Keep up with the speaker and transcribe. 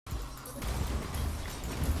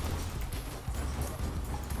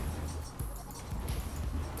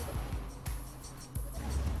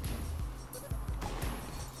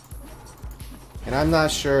And I'm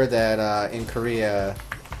not sure that in Korea...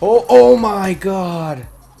 Oh my god!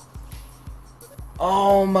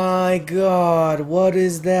 Oh my god, what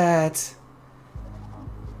is that?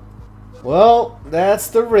 Well, that's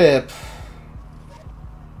the rip.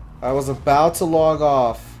 I was about to log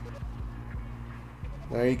off.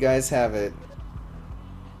 There you guys have it.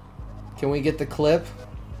 Can we get the clip?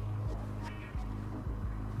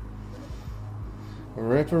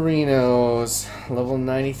 Ripperinos, level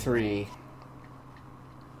 93.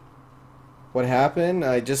 What happened?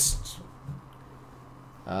 I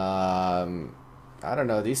don't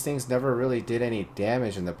know, these things never really did any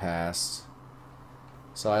damage in the past.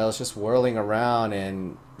 So I was just whirling around,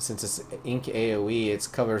 and since it's ink AoE, it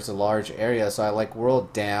covers a large area, so I like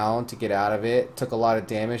whirled down to get out of it, took a lot of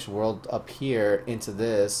damage, whirled up here into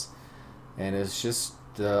this, and it's just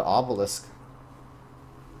the obelisk.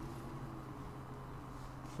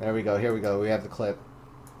 There we go, here we go, we have the clip.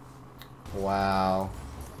 Wow.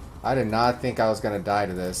 I did not think I was gonna die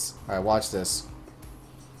to this. Alright, watch this.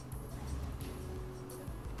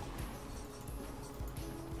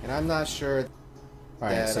 And I'm not sure.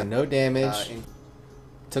 Alright, so no damage.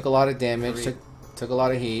 Took a lot of damage. Took a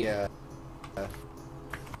lot of heat.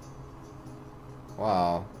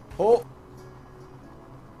 Wow. Oh!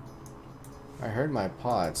 I heard my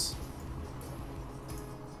pods.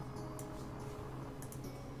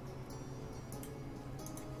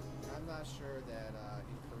 I'm not sure that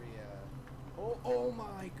in Korea. Oh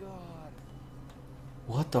my god!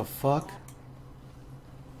 What the fuck?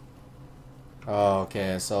 Oh,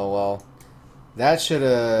 okay, so well, that should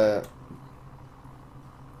have,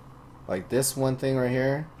 like this one thing right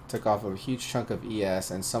here, took off a huge chunk of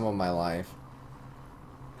ES and some of my life.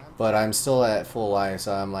 But I'm still at full life,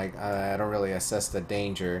 so I'm like, I don't really assess the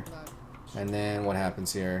danger. And then what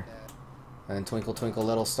happens here? And then Twinkle Twinkle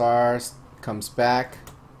Little Stars comes back,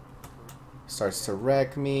 starts to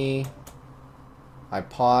wreck me. I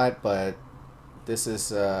pot, but this is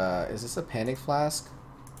this a panic flask?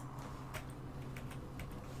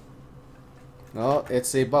 No,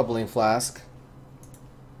 it's a bubbling flask.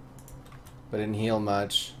 But didn't heal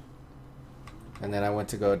much. And then I went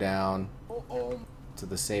to go down to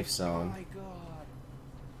the safe zone.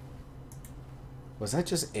 Was that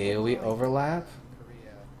just AoE overlap?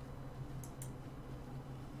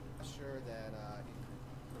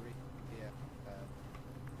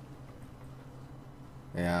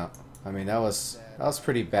 Yeah, I mean that was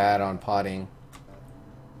pretty bad on potting.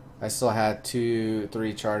 I still had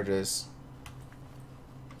 2-3 charges.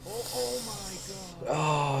 Oh my god.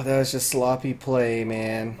 Oh, that was just sloppy play,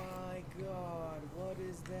 man. Oh my god, what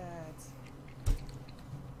is that?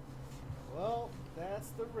 Well, that's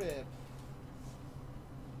the rip.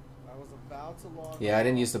 I was about to log Yeah, I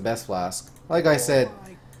didn't use the best flask. Like I said,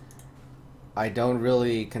 I don't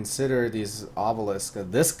really consider these obelisks,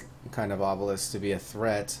 this kind of obelisk, to be a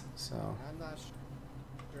threat, so I'm not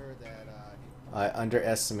sure that I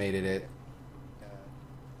underestimated it.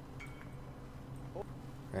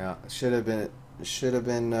 Yeah, should have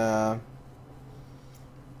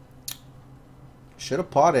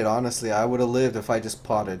potted, honestly. I would have lived if I just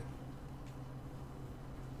potted.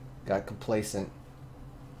 Got complacent.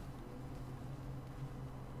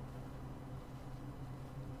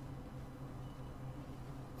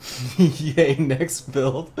 Yay, next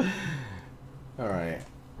build. Alright.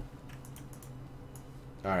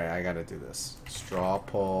 Alright, I gotta do this. Straw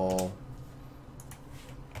poll.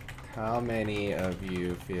 How many of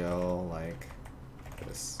you feel like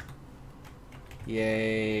this?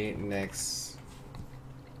 Yay, next.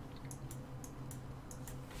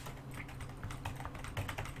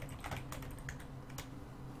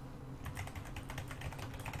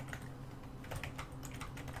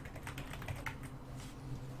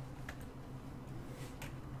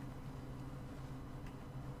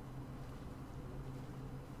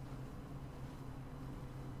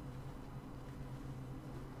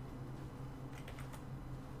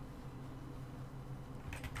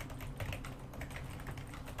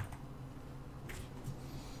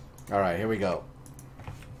 Alright, here we go.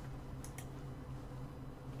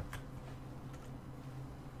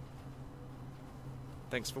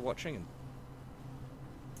 Thanks for watching.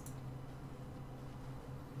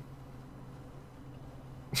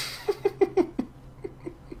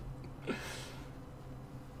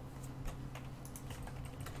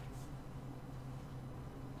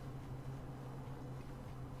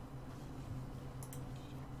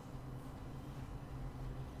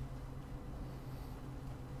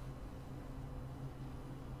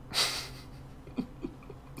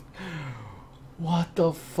 What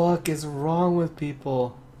the fuck is wrong with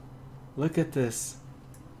people? Look at this.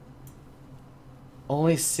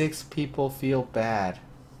 Only 6 people feel bad.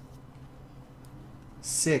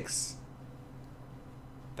 6.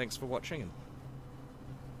 Thanks for watching.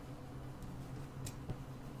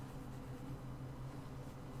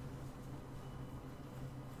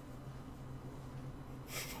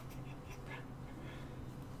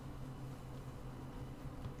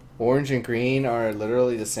 Orange and green are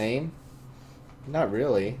literally the same? Not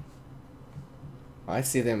really. I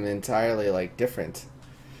see them entirely like different.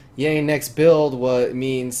 Yay, next build what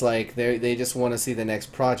means like they just want to see the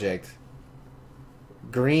next project.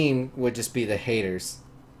 Green would just be the haters.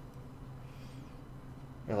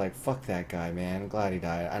 They're like, fuck that guy, man. I'm glad he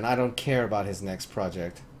died. And I don't care about his next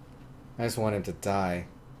project. I just want him to die.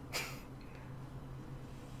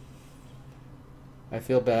 I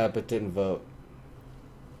feel bad but didn't vote.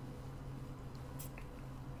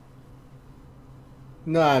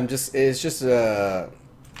 No, it's just a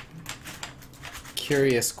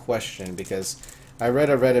curious question because I read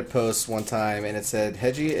a Reddit post one time and it said,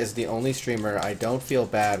 Heggie is the only streamer I don't feel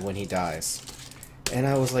bad when he dies. And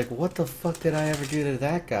I was like, what the fuck did I ever do to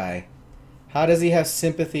that guy? How does he have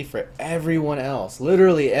sympathy for everyone else?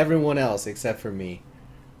 Literally everyone else except for me.